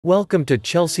Welcome to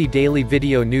Chelsea Daily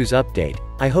Video News Update.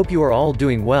 I hope you are all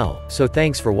doing well, so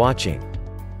thanks for watching.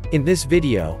 In this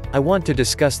video, I want to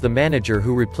discuss the manager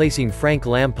who replacing Frank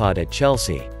Lampard at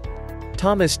Chelsea.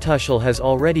 Thomas Tuchel has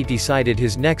already decided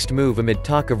his next move amid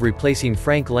talk of replacing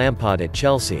Frank Lampard at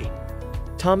Chelsea.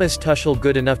 Thomas Tuchel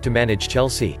good enough to manage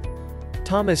Chelsea?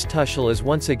 Thomas Tuchel is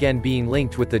once again being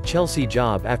linked with the Chelsea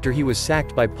job after he was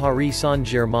sacked by Paris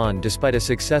Saint-Germain despite a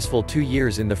successful 2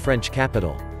 years in the French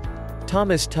capital.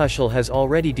 Thomas Tuchel has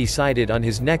already decided on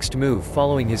his next move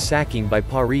following his sacking by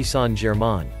Paris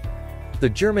Saint-Germain. The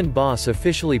German boss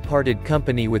officially parted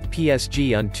company with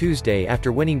PSG on Tuesday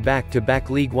after winning back-to-back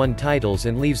Ligue 1 titles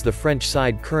and leaves the French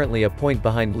side currently a point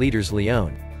behind leaders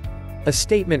Lyon. A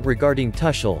statement regarding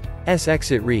Tuchel's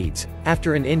exit reads,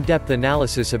 "After an in-depth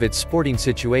analysis of its sporting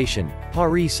situation,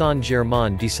 Paris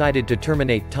Saint-Germain decided to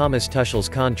terminate Thomas Tuchel's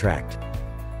contract."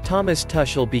 Thomas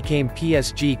Tuchel became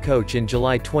PSG coach in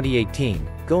July 2018,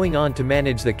 going on to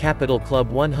manage the capital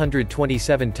club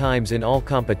 127 times in all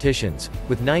competitions,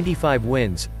 with 95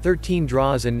 wins, 13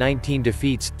 draws and 19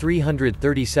 defeats,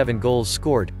 337 goals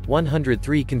scored,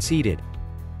 103 conceded.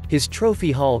 His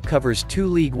trophy haul covers 2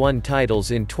 Ligue 1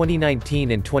 titles in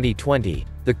 2019 and 2020,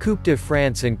 the Coupe de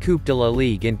France and Coupe de la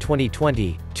Ligue in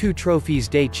 2020, 2 Trophies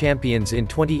des Champions in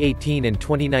 2018 and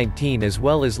 2019 as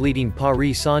well as leading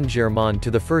Paris Saint-Germain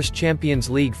to the first Champions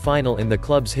League final in the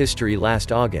club's history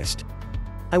last August.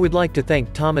 "I would like to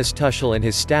thank Thomas Tuchel and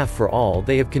his staff for all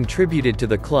they have contributed to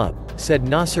the club," said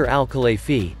Nasser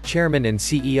Al-Khelaifi, chairman and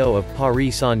CEO of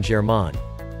Paris Saint-Germain.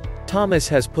 "Thomas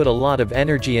has put a lot of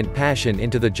energy and passion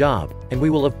into the job, and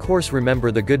we will of course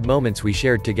remember the good moments we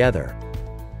shared together.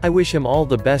 I wish him all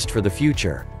the best for the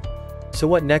future." So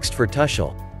what next for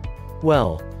Tuchel?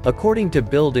 Well, according to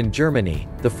Bild in Germany,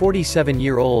 the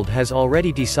 47-year-old has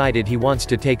already decided he wants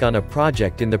to take on a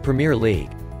project in the Premier League.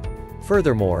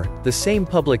 Furthermore, the same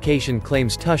publication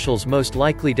claims Tuchel's most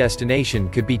likely destination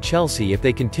could be Chelsea if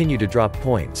they continue to drop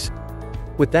points.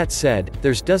 With that said,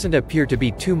 there doesn't appear to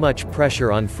be too much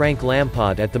pressure on Frank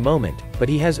Lampard at the moment, but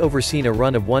he has overseen a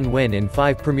run of 1 win in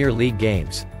 5 Premier League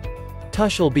games.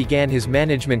 Tuchel began his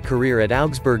management career at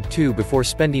Augsburg II before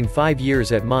spending 5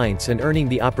 years at Mainz and earning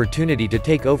the opportunity to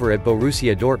take over at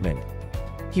Borussia Dortmund.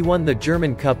 He won the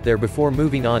German Cup there before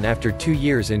moving on after 2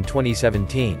 years in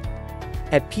 2017.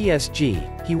 At PSG,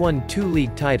 he won 2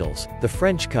 league titles, the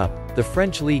French Cup, the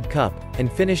French League Cup, and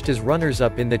finished as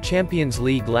runners-up in the Champions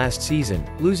League last season,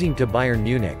 losing to Bayern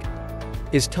Munich.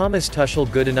 Is Thomas Tuchel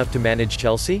good enough to manage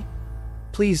Chelsea?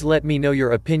 Please let me know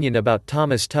your opinion about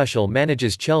Thomas Tuchel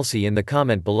manages Chelsea in the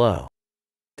comment below.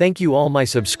 Thank you all my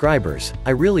subscribers,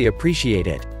 I really appreciate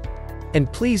it.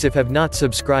 And please if have not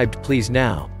subscribed please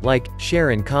now, like, share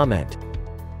and comment.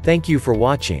 Thank you for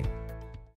watching.